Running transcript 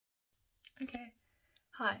Okay,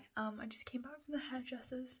 hi, I just came back from the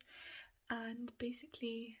hairdressers and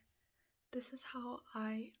basically this is how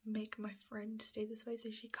I make my friend stay this way. So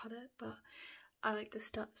she cut it, but I like to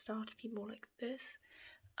start to be more like this.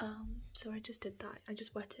 So I just did that. I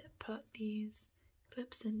just wet it, put these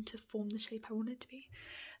clips in to form the shape I want it to be,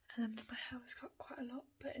 and then my hair was cut quite a lot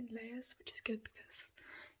but in layers, which is good because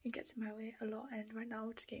it gets in my way a lot. And right now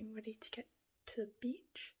we're just getting ready to get to the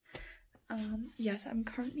beach. Yes, I'm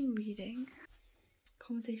currently reading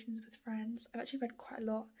Conversations with Friends. I've actually read quite a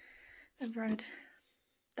lot. I've read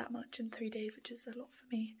that much in 3 days, which is a lot for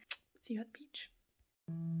me. See you at the beach.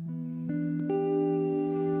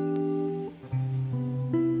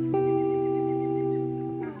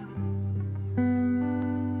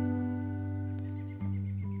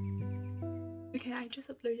 Okay, I just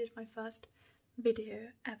uploaded my first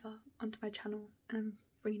video ever onto my channel and I'm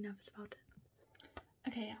really nervous about it.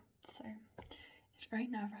 Okay, yeah, so it's very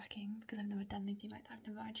nerve-wracking because I've never done anything like that. I've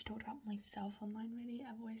never actually talked about myself online really.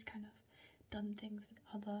 I've always kind of done things with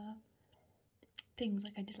other things,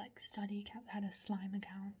 like I did like study account, I had a slime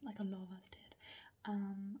account, like a lot of us did. I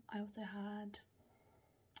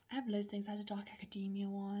have loads of things. I had a dark academia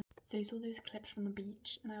one. So you saw those clips from the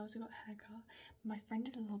beach, and I also got a haircut. My friend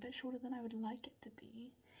is a little bit shorter than I would like it to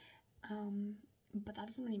be, but that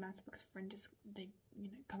doesn't really matter because friend is, they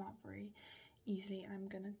come out very easily. And I'm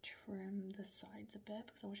gonna trim the sides a bit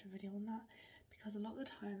because I watched a video on that, because a lot of the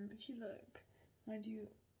time if you look when I do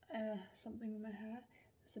something with my hair,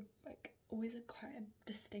 there's always quite a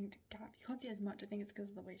distinct gap. You can't see as much. I think it's because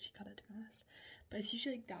of the way she cut it, to be honest, but it's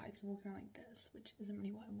usually like that if you're walking around like this, which isn't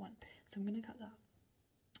really what I want. So I'm gonna cut that,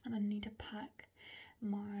 and I need to pack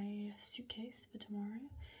my suitcase for tomorrow,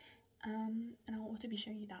 and I'll also be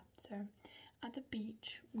showing you that. So at the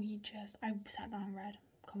beach I sat down and read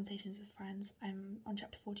Conversations with Friends. I'm on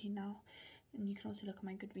chapter 14 now, and you can also look at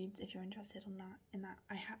my Goodreads if you're interested on that. In that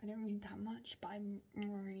I don't read that much, but I'm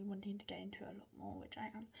really wanting to get into it a lot more, which I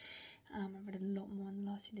am. I've read a lot more in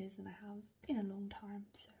the last few days than I have in a long time,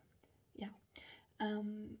 so yeah.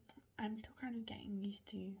 I'm still kind of getting used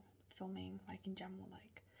to filming, like in general,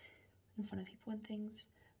 like in front of people and things,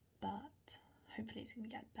 but hopefully it's gonna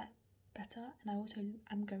get better. And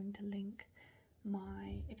I'm going to link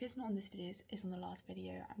my, if it's not on this video, it's on the last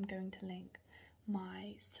video, I'm going to link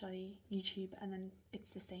my study YouTube, and then it's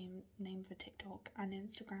the same name for TikTok and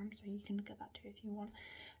Instagram, so you can look at that too if you want.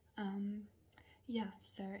 Yeah,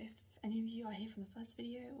 so if any of you are here from the first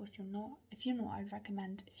video, or if you're not, I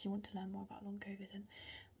recommend, if you want to learn more about long COVID and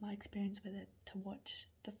my experience with it, to watch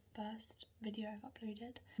the first video I've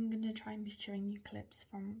uploaded. I'm gonna try and be showing you clips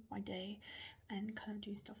from my day and kind of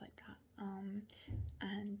do stuff like that,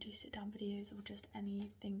 and do sit down videos or just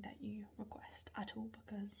anything that you request at all,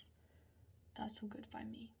 because that's all good by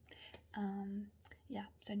me. Yeah,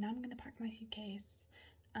 so now I'm gonna pack my suitcase,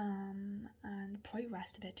 and probably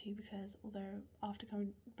rest a bit too, because although after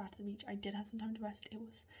coming back to the beach I did have some time to rest, it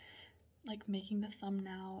was like making the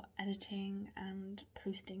thumbnail, editing and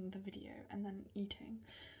posting the video, and then eating.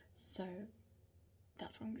 So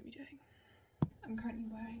that's what I'm gonna be doing. I'm currently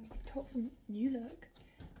wearing a top from New Look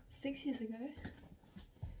 6 years ago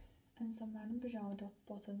and some random pajama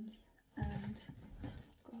bottoms, and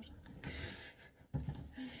god,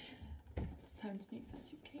 it's time to make the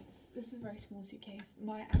suitcase. This is a very small suitcase.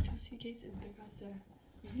 My actual suitcase is bigger, so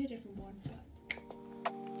maybe a different one, but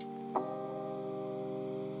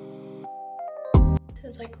this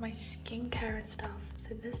is like my skincare and stuff.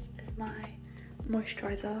 So this is my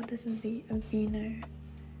moisturizer. This is the Aveeno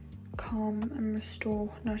Calm and Restore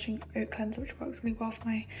Nourishing Oat Cleanser, which works really well for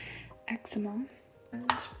my eczema,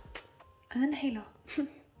 and an inhaler.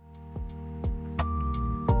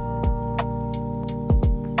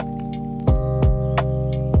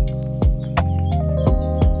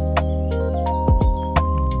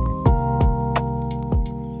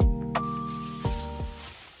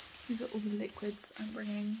 These are all the liquids I'm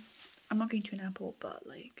bringing. I'm not going to an airport, but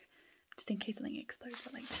like just in case something explodes,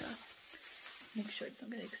 I like to make sure it's not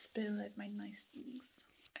going to explode my nice things.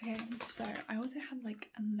 Okay, so I also have like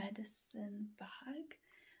a medicine bag.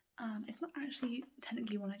 It's not actually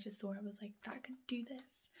technically one I just saw. I was like, that could do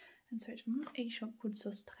this. And so it's from a shop called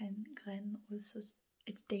Søstrene, or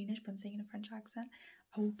it's Danish, but I'm saying in a French accent.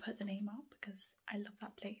 I will put the name up because I love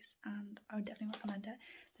that place and I would definitely recommend it.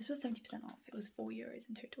 This was 70% off. It was €4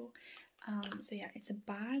 in total. So yeah, it's a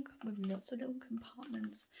bag with lots of little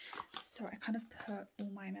compartments. So I kind of put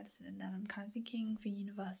all my medicine in there. I'm kind of thinking for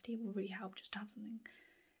university it will really help just to have something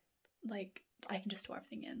like I can just store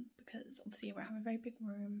everything in, because obviously we have a very big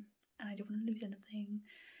room and I don't want to lose anything.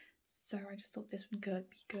 So I just thought this would be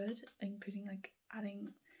good, including like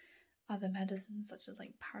adding other medicines such as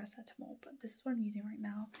like paracetamol, but this is what I'm using right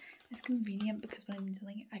now. It's convenient because when I need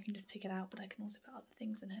something I can just pick it out, but I can also put other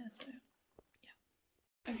things in here, so yeah.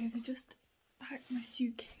 Okay, so just packed my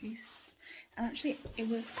suitcase, and actually it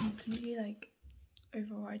was completely like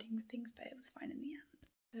overriding with things, but it was fine in the end.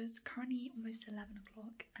 So it's currently almost 11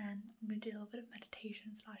 o'clock and I'm going to do a little bit of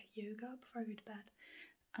meditation / yoga before I go to bed.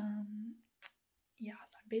 Yeah,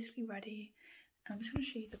 so I'm basically ready, and I'm just going to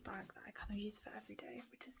show you the bag that I kind of use for every day,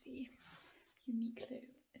 which is the Uniqlo,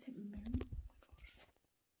 is it Moon? Oh my gosh,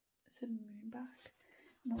 it's a Moon bag.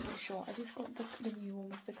 I'm not really sure. I just got the new one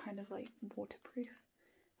with the kind of like waterproof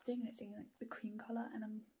thing, and it's in like the cream colour,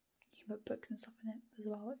 and you can put books and stuff in it as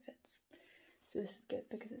well. It fits. So this is good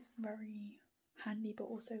because it's very handy, but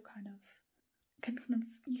also kind of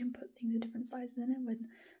you can put things of different sizes in it, when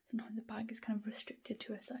sometimes the bag is kind of restricted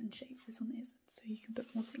to a certain shape. This one isn't, so you can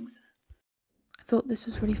put more things in it. I thought this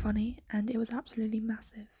was really funny, and it was absolutely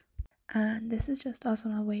massive. And this is just us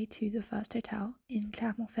on our way to the first hotel in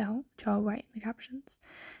Clermont-Ferrand, which I'll write in the captions.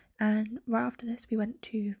 And right after this we went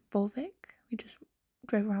to Volvic. We just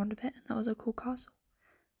drove around a bit, and that was a cool castle.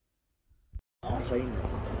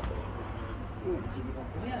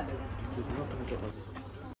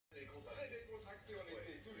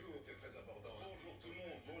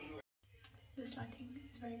 This lighting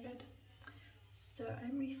is very good. So I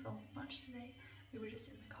didn't really film much today. We were just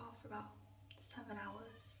in the car for about 7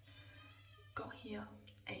 hours. Got here,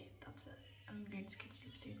 ate, that's it. I'm going to get to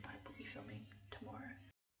sleep soon, but I will be filming tomorrow.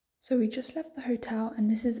 So we just left the hotel,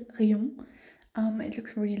 and this is Riom. It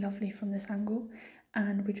looks really lovely from this angle,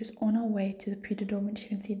 and we're just on our way to the Puy-de-dome, which you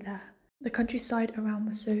can see there. The countryside around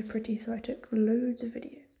was so pretty, so I took loads of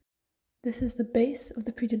videos. This is the base of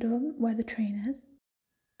the Puy-de-dome where the train is.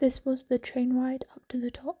 This was the train ride up to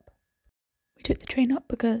the top. We took the train up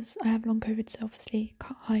because I have long COVID, so obviously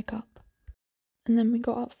can't hike up. And then we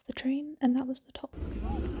got off the train, and that was the top.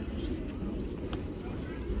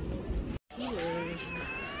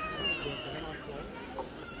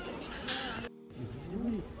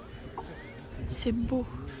 C'est beau.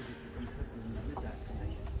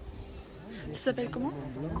 Ça s'appelle comment?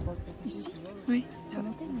 Ici? Oui.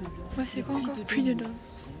 Ouais, c'est quoi encore? Puy-de-dome.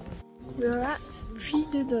 We're at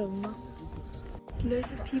Puy-de-dome.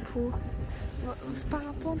 Loads of people. What's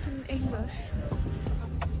parapente in English?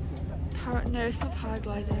 No, it's not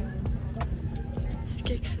paragliding. C'est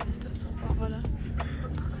quelque chose d'autre. Oh, voilà.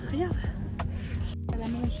 Regarde.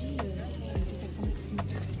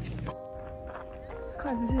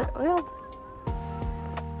 Quoi, regarde.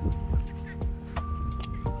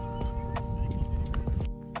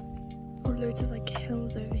 Loads of like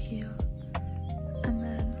hills over here, and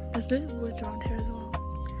then there's loads of woods around here as well,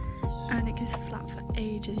 and it goes flat for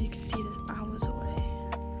ages. You can see this hours away.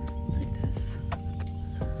 It's like this.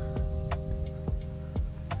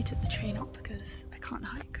 I took the train up because I can't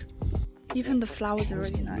hike. Even the flowers are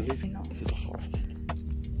really nice. This is a forest.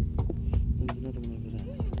 There's another one over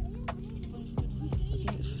there. I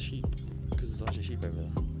think it's for sheep, because there's actually sheep over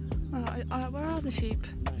there. Where are the sheep?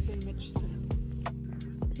 No, it's in Manchester.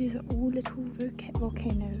 These are all little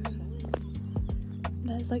volcanoes.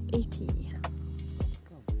 There's like 80.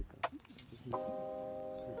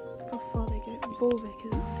 How far they go? Volvic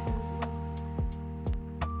is around here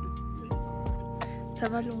as well. Ça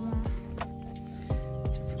va loin.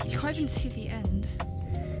 You can't even see the end.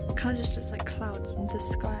 It kind of just looks like clouds in the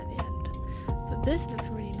sky at the end. But this looks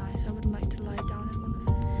really nice. I would like to lie down in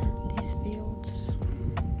one of these fields.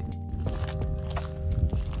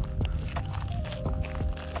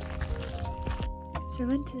 So we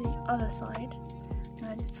went to the other side, and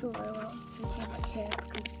I didn't feel very well, so we came back here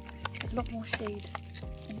because there's a lot more shade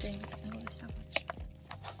and things, and I got this sandwich.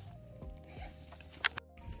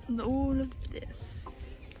 And all of this,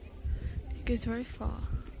 it goes very far.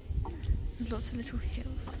 There's lots of little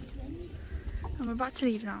hills. And we're about to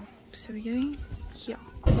leave now, so we're going here.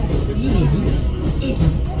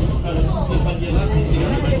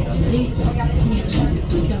 These are all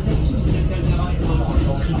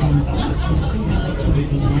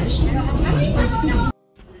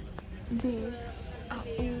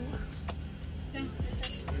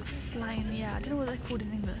flying in the air. I don't know what they're called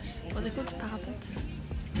in English. What they're called parapets.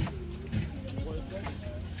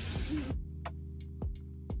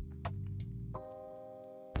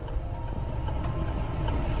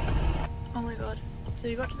 Oh my god. So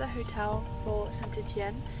we got to the hotel for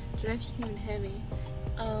Saint-Étienne. I don't know if you can even hear me.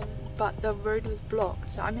 But the road was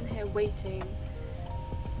blocked, so I'm in here waiting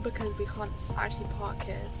because we can't actually park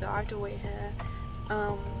here, so I have to wait here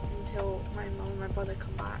until my mum and my brother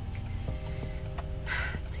come back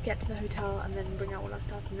to get to the hotel and then bring out all our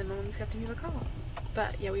stuff, and then my mum's gonna have to move a car.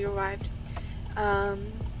 But yeah, we arrived.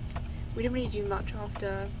 we didn't really do much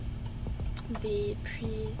after the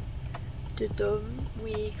Puy-de-dome.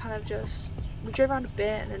 We kind of just, we drove around a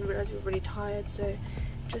bit and then realised we were really tired, so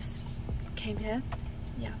just came here.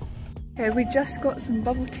 Yeah. Okay, we just got some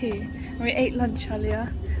bubble tea and we ate lunch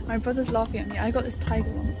earlier. My brother's laughing at me. I got this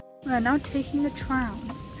tiger one. We are now taking the tram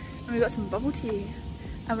and we got some bubble tea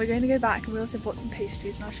and we're going to go back, and we also bought some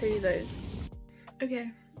pastries and I'll show you those.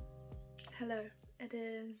 Okay, hello. It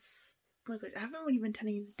is, oh my god, I haven't really been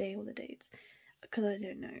telling you the day or the dates because I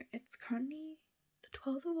don't know. It's currently the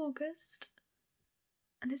 12th of August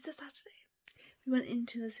and it's a Saturday. We went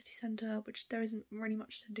into the city centre, which there isn't really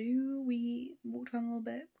much to do. We walked around a little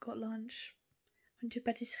bit, got lunch, went to a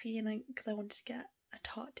patisserie because I wanted to get a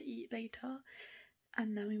tart to eat later,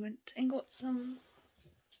 and then we went and got some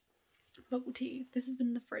bubble tea. This has been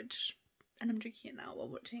in the fridge and I'm drinking it now while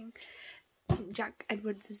watching Jack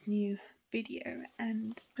Edwards' new video,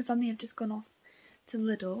 and my family have just gone off to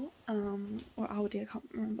Lidl or Aldi, I can't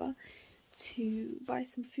remember, to buy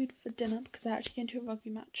some food for dinner because they're actually going to a rugby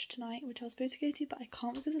match tonight, which I was supposed to go to but I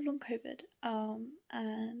can't because of long COVID,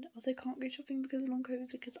 and also can't go shopping because of long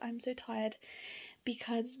COVID because I'm so tired,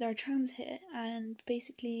 because there are trams here and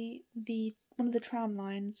basically one of the tram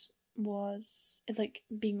lines is like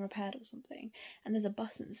being repaired or something, and there's a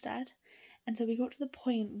bus instead. And so we got to the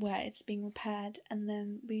point where it's being repaired, and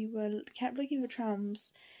then we kept looking for trams,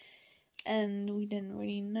 and we didn't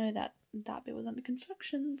really know that that bit was under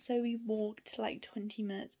construction, so we walked like 20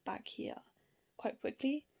 minutes back here quite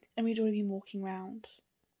quickly, and we'd already been walking around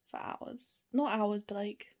for hours. Not hours, but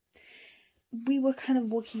like we were kind of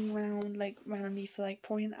walking around like randomly for like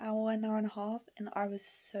probably an hour and a half, and I was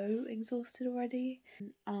so exhausted already.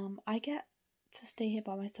 I get to stay here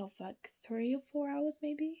by myself for like 3 or 4 hours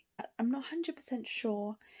maybe. I'm not 100%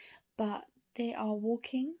 sure, but they are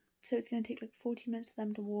walking, so it's going to take like 40 minutes for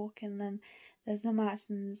them to walk, and then there's the match,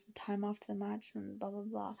 and there's the time after the match, and blah blah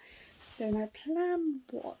blah. So my plan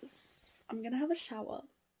was, I'm going to have a shower,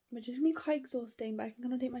 which is going to be quite exhausting, but I can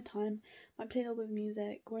kind of take my time. Might play a little bit of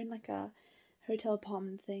music. We're in like a hotel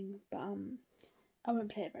apartment thing, but I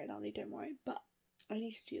won't play it very loudly, don't worry, but I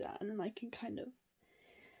need to do that, and then I can kind of,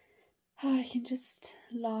 I can just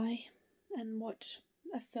lie and watch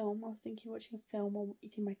a film. I was thinking of watching a film while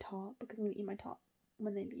eating my tart, because I'm going to eat my tart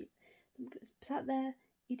when they leave. So I'm going to sat there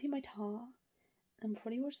eating my tart and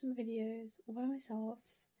probably watch some videos all by myself,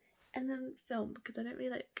 and then film, because I don't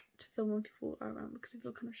really like to film when people are around because I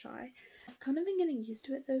feel kind of shy. I've kind of been getting used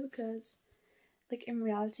to it though, because like in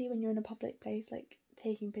reality when you're in a public place like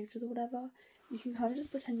taking pictures or whatever, you can kind of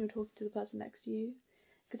just pretend you're talking to the person next to you,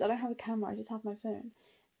 because I don't have a camera, I just have my phone.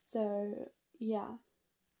 So yeah,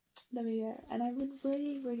 there we go. And I would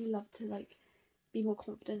really love to like be more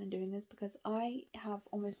confident in doing this, because I have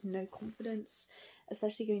almost no confidence,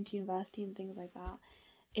 especially going to university and things like that,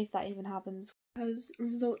 if that even happens. Because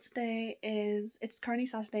results day it's currently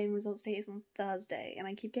Saturday and results day is on Thursday, and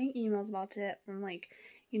I keep getting emails about it from like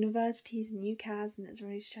universities and UCAS, and it's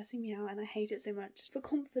really stressing me out and I hate it so much. For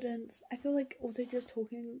confidence, I feel like also just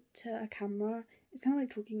talking to a camera, it's kind of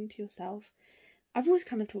like talking to yourself. I've always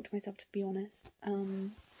kind of talked to myself, to be honest.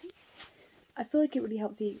 I feel like it really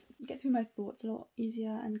helps you get through my thoughts a lot easier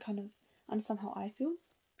and kind of understand how I feel.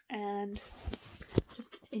 And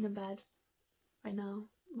just in a bed right now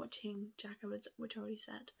watching Jack Edwards, which I already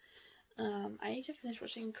said. I need to finish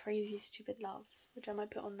watching Crazy Stupid Love, which I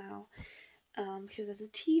might put on now, because there's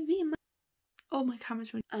a TV in my... Oh, my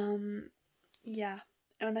camera's running. Yeah,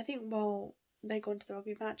 and I think while they go into the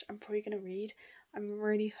rugby match, I'm probably going to read. I'm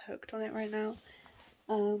really hooked on it right now.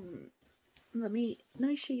 Let me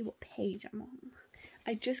show you what page I'm on.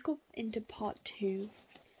 I just got into part 2,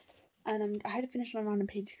 and I had to finish on a random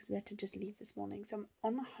page because we had to just leave this morning. So I'm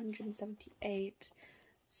on 178.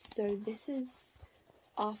 So this is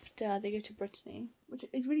after they go to Brittany, which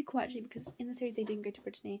is really cool actually, because in the series they didn't go to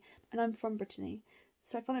Brittany, and I'm from Brittany,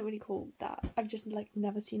 so I found it really cool that I've just like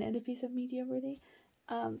never seen it in a piece of media really.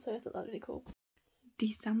 So I thought that was really cool.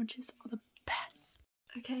 These sandwiches are the best.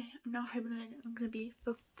 Okay, I'm now home alone. I'm gonna be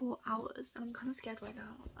for 4 hours, and I'm kind of scared right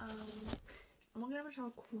now. I'm not gonna have a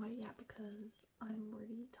shower quite yet because I'm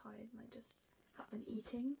really tired and I just have been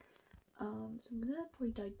eating. So I'm gonna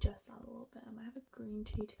probably digest that a little bit. I might have a green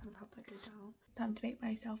tea to kind of help that go down. Time to make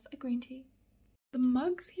myself a green tea. The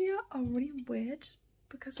mugs here are really weird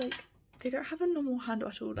because like they don't have a normal handle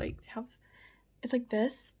at all. Like they have, it's like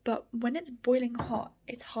this, but when it's boiling hot,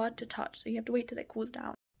 it's hard to touch. So you have to wait till it cools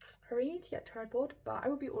down. I really need to get a tripod, but I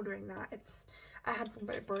will be ordering that. I had one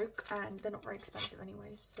but it broke, and they're not very expensive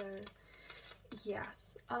anyway. So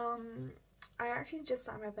yes, I actually just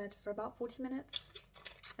sat in my bed for about 40 minutes.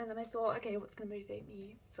 And then I thought, okay, what's going to motivate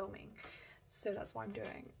me filming? so that's what I'm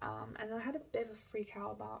doing. And I had a bit of a freak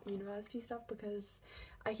out about university stuff because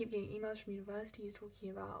I keep getting emails from universities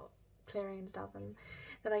talking about clearing and stuff, and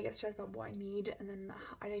then I get stressed about what I need, and then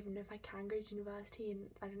I don't even know if I can go to university, and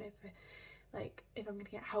I don't know if I'm gonna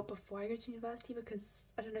get help before I go to university, because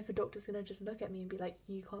I don't know if a doctor's gonna just look at me and be like,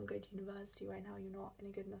 you can't go to university right now, you're not in a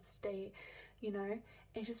good enough state, you know.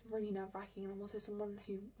 It's just really nerve-wracking. And I'm also someone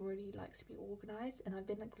who really likes to be organised, and I've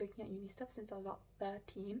been like looking at uni stuff since I was about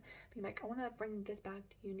 13, being like, I want to bring this back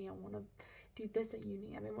to uni, I want to do this at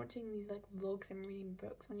uni. I've been watching these like vlogs and reading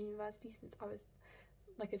books on university since I was,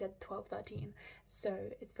 like I said, 12, 13. So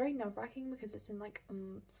it's very nerve-wracking because it's in like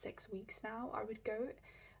 6 weeks now I would go,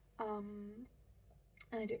 and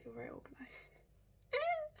I don't feel very organised.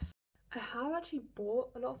 I have actually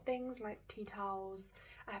bought a lot of things like tea towels,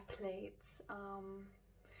 I have plates,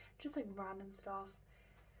 just like random stuff.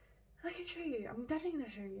 And I can show you, I'm definitely going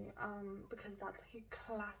to show you, because that's like a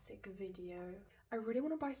classic video. I really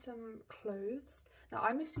want to buy some clothes. Now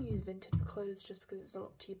I mostly use Vinted for clothes just because it's a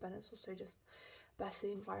lot cheaper, and it's also just best for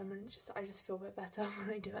the environment. I just feel a bit better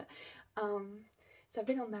when I do it. So I've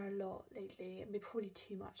been on there a lot lately, and probably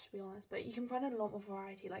too much to be honest, but you can find a lot more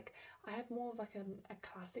variety. Like I have more of like a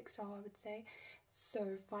classic style, I would say,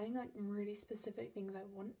 so finding like really specific things I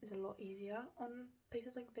want is a lot easier on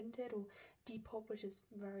places like Vinted or Depop, which is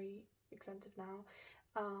very expensive now.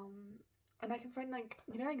 And I can find like,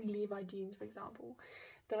 you know, like Levi jeans for example,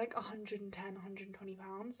 they're like 110, 120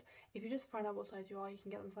 pounds. If you just find out what size you are, you can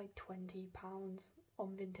get them for like 20 pounds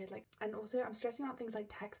on Vinted. Like, and also I'm stressing out things like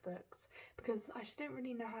textbooks because I just don't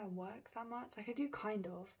really know how it works that much. Like I do kind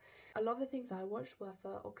of. A lot of the things I watched were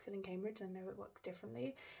for Oxford and Cambridge, and I know it works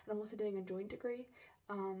differently, and I'm also doing a joint degree,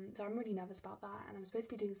 so I'm really nervous about that, and I'm supposed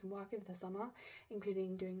to be doing some work over the summer,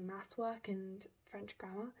 including doing maths work and French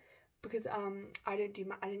grammar, because I didn't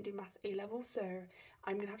do maths A level, so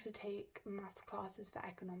I'm gonna have to take maths classes for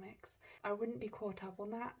economics. I wouldn't be caught up on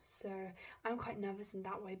that, so I'm quite nervous in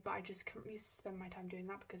that way, but I just couldn't really spend my time doing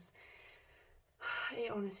that because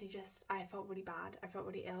it honestly just, I felt really bad, I felt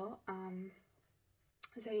really ill.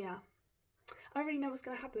 So yeah, I don't really know what's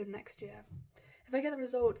gonna happen next year. If I get the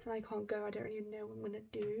results and I can't go, I don't really know what I'm gonna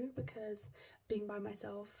do, because being by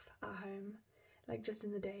myself at home, like just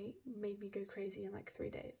in the day, made me go crazy in like 3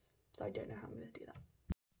 days. So I don't know how I'm gonna do that.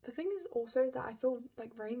 The thing is also that I feel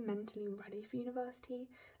like very mentally ready for university.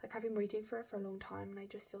 Like I've been waiting for it for a long time, and I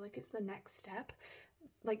just feel like it's the next step,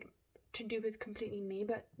 like to do with completely me,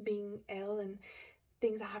 but being ill and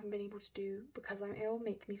things I haven't been able to do because I'm ill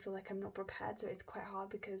make me feel like I'm not prepared. So it's quite hard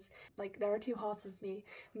because like there are two halves of me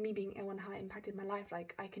being ill and how it impacted my life.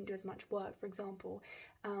 Like I can do as much work, for example,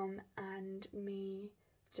 and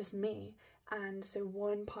just me, and so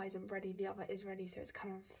one part isn't ready, the other is ready, so it's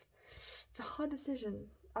a hard decision.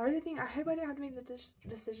 I hope I don't have to make the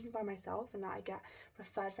decisions by myself, and that I get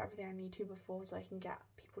referred for everything I need to before, so I can get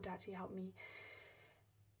people to actually help me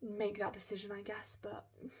make that decision, I guess. But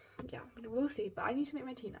yeah, we'll see. But I need to make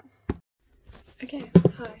my tea now. Okay,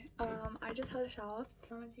 hi. I just had a shower.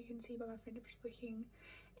 As you can see by my friend, I'm just looking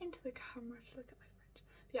into the camera to look at my friend.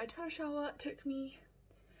 But yeah, I just had a shower. It took me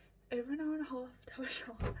over an hour and a half to have a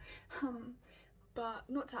shower. But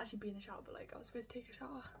not to actually be in the shower, but like I was supposed to take a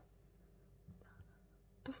shower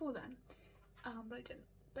before then, but I didn't.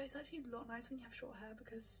 But it's actually a lot nice when you have short hair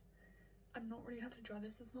because I'm not really have to dry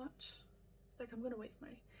this as much. Like I'm gonna wait for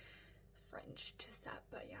my French to set,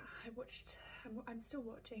 but yeah, I'm still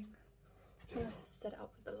watching. I'm trying to set it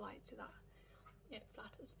up with the light so that it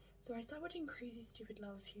flatters. So I started watching Crazy Stupid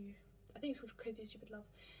Love I think it's called Crazy Stupid Love,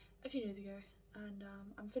 a few days ago, and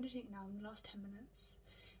I'm finishing it now in the last 10 minutes,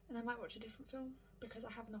 and I might watch a different film because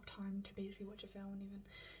I have enough time to basically watch a film, and even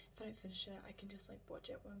if I don't finish it, I can just like watch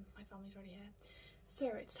it when my family's already here. So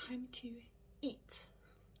it's time to eat.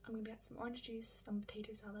 I'm gonna get some orange juice, some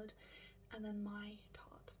potato salad, and then my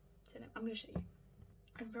tart. So I'm gonna show you.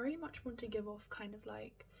 I very much want to give off kind of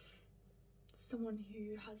like someone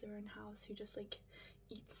who has their own house, who just like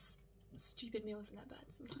eats stupid meals in their bed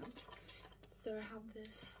sometimes. So I have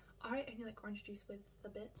this, I only like orange juice with the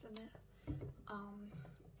bits in it.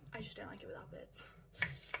 I just don't like it without bits.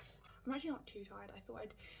 I'm actually not too tired. I thought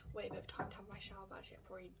I'd wait a bit of time to have my shower, but actually I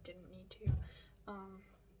probably didn't need to.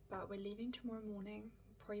 But we're leaving tomorrow morning,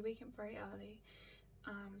 probably waking up very early,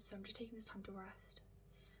 so I'm just taking this time to rest.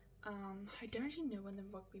 I don't actually know when the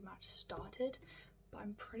rugby match started, but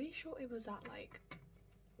I'm pretty sure it was at like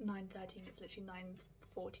 9:30. It's literally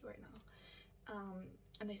 9:40 right now,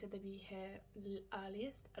 and they said they'd be here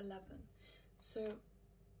earliest 11, so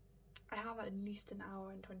I have at least an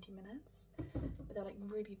hour and 20 minutes, but they're like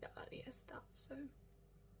really the earliest, so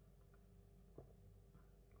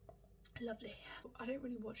Lovely. I don't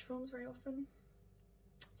really watch films very often,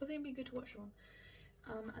 so I think it'd be good to watch one.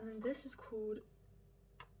 And then this is called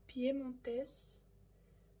Piémontaise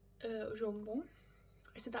jambon.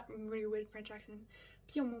 I said that in really weird French accent.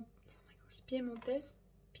 Piémontaise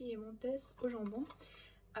au jambon,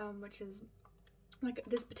 which is like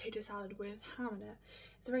this potato salad with ham in it.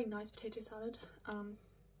 It's a very nice potato salad. So I'm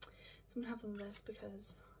gonna have some of this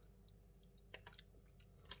because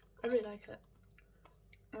I really like it.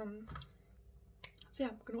 So yeah,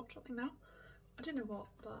 I'm gonna watch something now. I don't know what,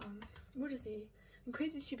 but we'll just see. And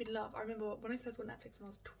Crazy Stupid Love, I remember when I first got Netflix when I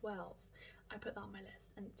was 12, I put that on my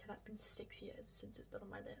list, and so that's been 6 years since it's been on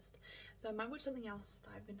my list. So I might watch something else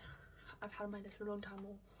that I've had on my list for a long time,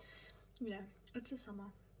 or you know, it's the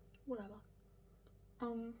summer, whatever.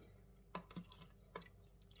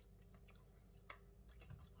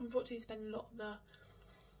 Unfortunately, I spent a lot of the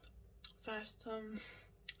first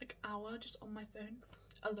like hour just on my phone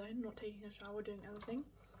alone, not taking a shower, doing anything.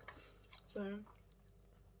 So,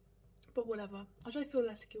 but whatever. I try to feel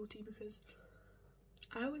less guilty because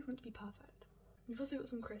I always want to be perfect. We've also got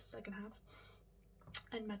some crisps I can have,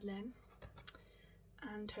 and madeleine,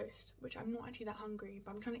 and toast, which I'm not actually that hungry,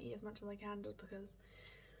 but I'm trying to eat as much as I can just because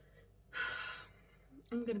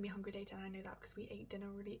I'm gonna be hungry later, and I know that because we ate dinner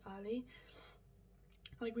really early.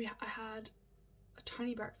 Like I had a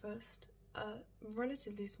tiny breakfast, a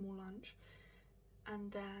relatively small lunch,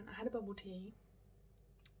 and then I had a bubble tea,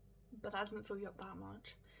 but that doesn't fill you up that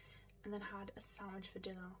much, and then had a sandwich for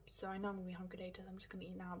dinner. So I know I'm gonna be hungry later, so I'm just gonna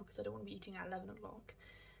eat now because I don't want to be eating at 11 o'clock.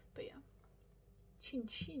 But yeah, chin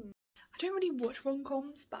chin. I don't really watch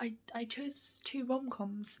rom-coms, but I chose 2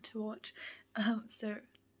 rom-coms to watch. So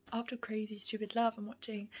after Crazy Stupid Love, I'm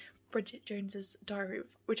watching Bridget Jones's Diary,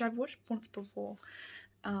 which I've watched once before.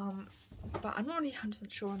 But I'm not really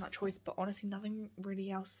 100% sure on that choice, but honestly nothing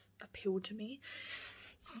really else appealed to me.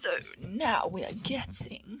 So now we are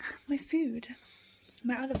getting my food,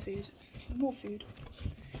 my other food, more food.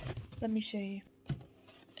 Let me show you.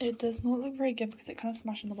 It does not look very good because it kind of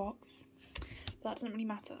smashed in the box, but that doesn't really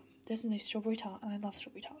matter. This is a strawberry tart, and I love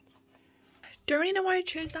strawberry tarts. Don't really know why I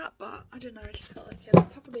chose that, but I don't know, I just felt like it.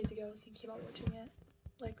 A couple of days ago I was thinking about watching it,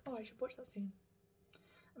 like, oh, I should watch that soon.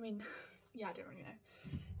 I mean, yeah, I don't really know.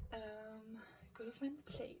 Gotta find the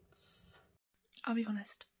plates. I'll be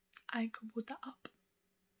honest, I gobbled that up.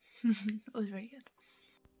 It was very good.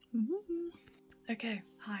 Okay,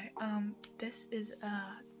 hi. This is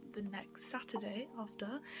the next Saturday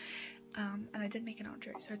after, and I didn't make an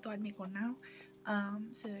outro, so I thought I'd make one now.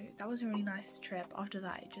 So that was a really nice trip. After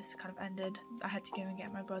that, it just kind of ended. I had to go and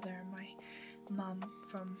get my brother and my mum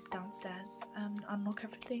from downstairs, unlock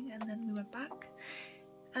everything, and then we went back.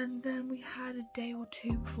 And then we had a day or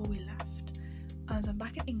 2 before we left. So I'm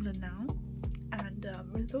back in England now, and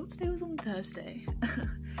results day was on Thursday.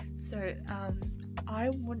 So I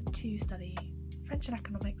want to study French and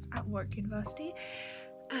economics at work university,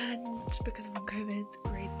 and because of long COVID,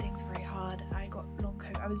 grade things very hard. I got long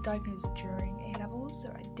COVID. I was diagnosed during A levels, so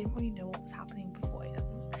I didn't really know what was happening before A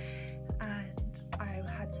levels, and I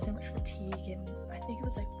had so much fatigue in, I think it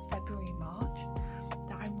was like February, March,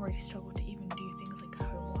 that I really struggled to even do things like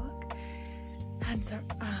homework. And so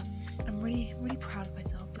I'm really proud of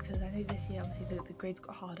myself because I know this year obviously the grades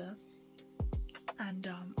got harder, and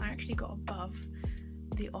I actually got above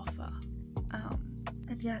the offer.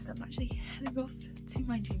 And yes, I'm actually heading off to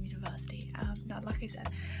my dream university. Now, like I said,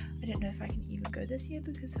 I don't know if I can even go this year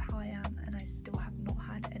because of how I am, and I still have not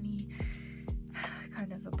had any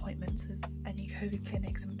kind of appointments with any COVID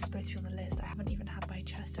clinics. I'm supposed to be on the list. I haven't even had my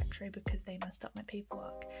chest x-ray because they messed up my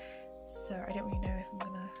paperwork. So I don't really know if I'm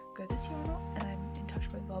gonna go this year or not, and I'm in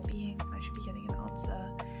touch with Wellbeing. I should be getting an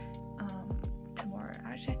answer tomorrow.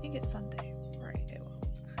 Actually, I think it's Sunday. Right, it will.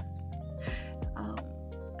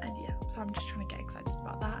 And yeah, so I'm just trying to get excited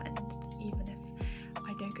about that, and even if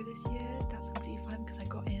I don't go this year, that's completely fine because I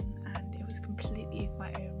got in and it was completely of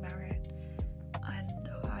my own merit, and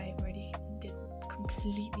I really did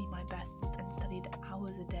completely my best and studied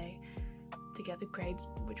hours a day to get the grades,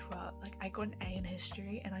 which were like, I got an A in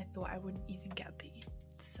history and I thought I wouldn't even get a B,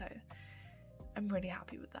 so I'm really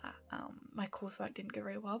happy with that. My coursework didn't go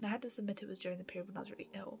very well. I had to submit it during the period when I was really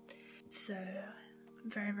ill, so I'm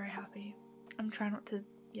very happy. I'm trying not to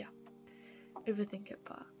overthink it,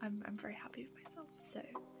 but I'm very happy with myself. So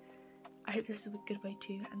I hope this is a good way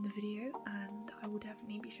to end the video, and I will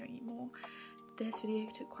definitely be showing you more. This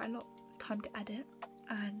video took quite a lot of time to edit,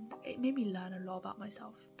 and it made me learn a lot about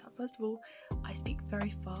myself. That first of all, I speak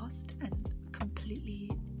very fast and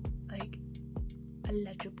completely like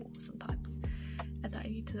illegible sometimes, and that I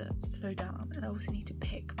need to slow down, and I also need to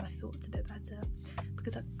pick my thoughts a bit better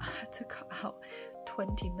because I had to cut out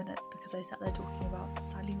 20 minutes because I sat there talking about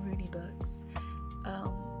Sally Rooney books,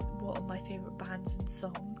 what are my favourite bands and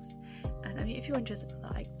songs. And I mean, if you're interested in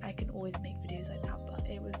that, I can always make videos like that, but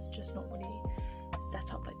it was just not really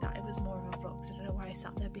set up like that. It was more of a vlog, so I don't know why I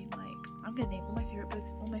sat there being like, I'm gonna name all my favourite books,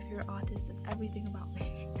 all my favourite artists, and everything about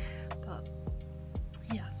me. But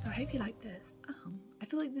yeah, so I hope you like this. I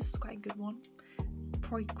feel like this was quite a good one,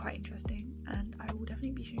 probably quite interesting, and I will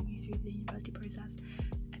definitely be showing you through the university process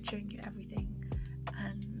and showing you everything.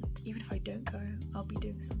 And even if I don't go, I'll be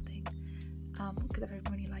doing something, because I'm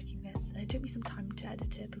really liking this. And it took me some time to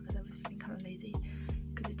edit it because I was feeling kind of lazy,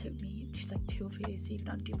 because it took me just like 2 or 3 days to even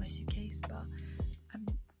undo my suitcase. But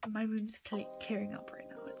my room's clearing up right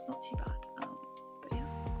now. It's not too bad. But yeah,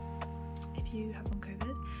 if you have long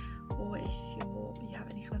COVID, or if you have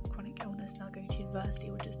any kind of chronic illness now going to university,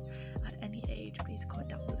 or just at any age, please comment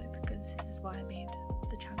down below, because this is why I made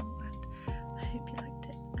the channel, and I hope you like